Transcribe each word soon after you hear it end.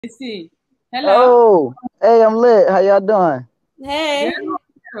See. Hello. Oh, hey, I'm lit. How y'all doing? Good. Hey,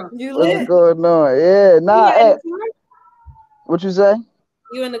 you What's lit? going on? Yeah, You nah, in the hey, car? what you say?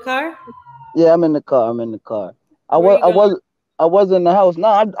 You in the car? Yeah, I'm in the car. I'm in the car. I Where was, you I going? was, I was in the house. No,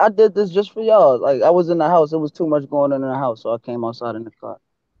 I did this just for y'all. Like I was in the house. It was too much going on in the house, so I came outside in the car.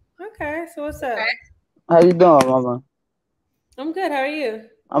 Okay, so what's up? How you doing, mama? I'm good. How are you?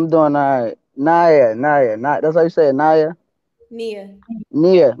 I'm doing all right. Naya, that's how you say it, Naya. Nia. Yeah.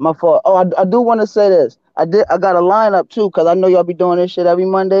 Nia, my fault. Oh, I do want to say this. I got a lineup too, cause I know y'all be doing this shit every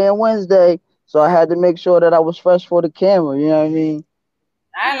Monday and Wednesday. So I had to make sure that I was fresh for the camera. You know what I mean?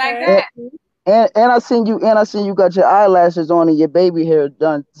 I like Okay. And that. and I seen you got your eyelashes on and your baby hair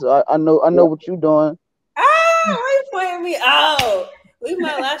done. So I know what you doing. Why you pointing me out? Leave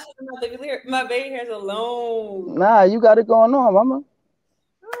my lashes and my baby hairs alone. Nah, you got it going on, mama. All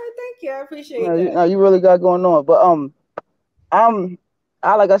right, thank you. I Nah, appreciate you, that. nah, you really got going on. But I'm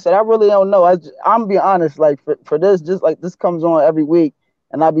I like I said, I really don't know. I'm be honest, like for this, just like this comes on every week,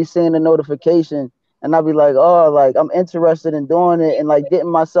 and I be seeing the notification, and I be like, oh, like I'm interested in doing it, and like getting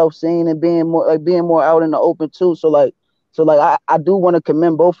myself seen and being more out in the open too. So like I do want to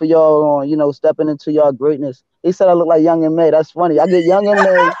commend both of y'all on stepping into y'all greatness. He said I look like Young and May. That's funny. I get Young and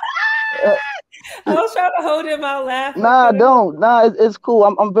May. Uh, I was trying to hold in my laugh. I Nah, couldn't. don't. Nah, it's cool.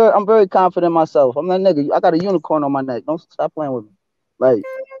 I'm very confident in myself. I'm that nigga. I got a unicorn on my neck. Don't stop playing with me. Like,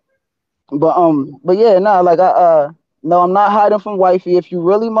 but yeah, nah, like no, I'm not hiding from wifey. If you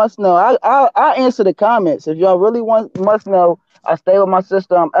really must know, I answer the comments. If y'all really must know, I stay with my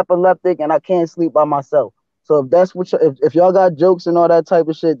sister. I'm epileptic and I can't sleep by myself. So if that's what if y'all got jokes and all that type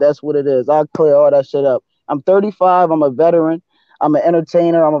of shit, that's what it is. I'll clear all that shit up. I'm 35. I'm a veteran. I'm an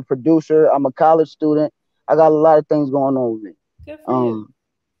entertainer. I'm a producer. I'm a college student. I got a lot of things going on with me. Good for you. Um,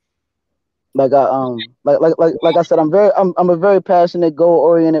 like I said, I'm a very passionate, goal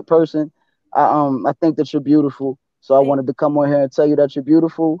oriented person. I think that you're beautiful, so I Thank, wanted to come on here and tell you that you're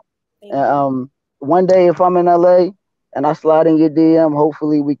beautiful. thank And you. one day if I'm in LA and I slide in your DM,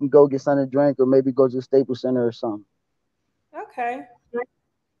 hopefully we can go get something to drink or maybe go to the Staples Center or something. Okay.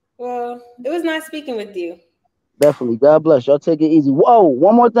 Well, it was nice speaking with you. Definitely. God bless. Y'all take it easy. Whoa,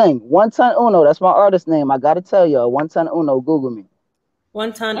 one more thing. One Ton Uno. That's my artist name. I gotta tell y'all. One Ton Uno. Google me.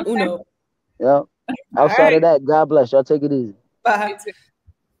 One ton Okay. uno. Yeah. All Outside of right. that, God bless. Y'all take it easy. Bye. You too.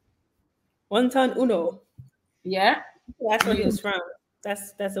 One ton uno. Yeah. That's where he You, was from.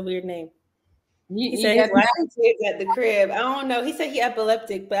 That's a weird name. He you said his got wife and kids at the crib. I don't know. He said he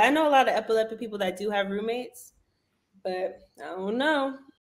epileptic, but I know a lot of epileptic people that do have roommates. But I don't know.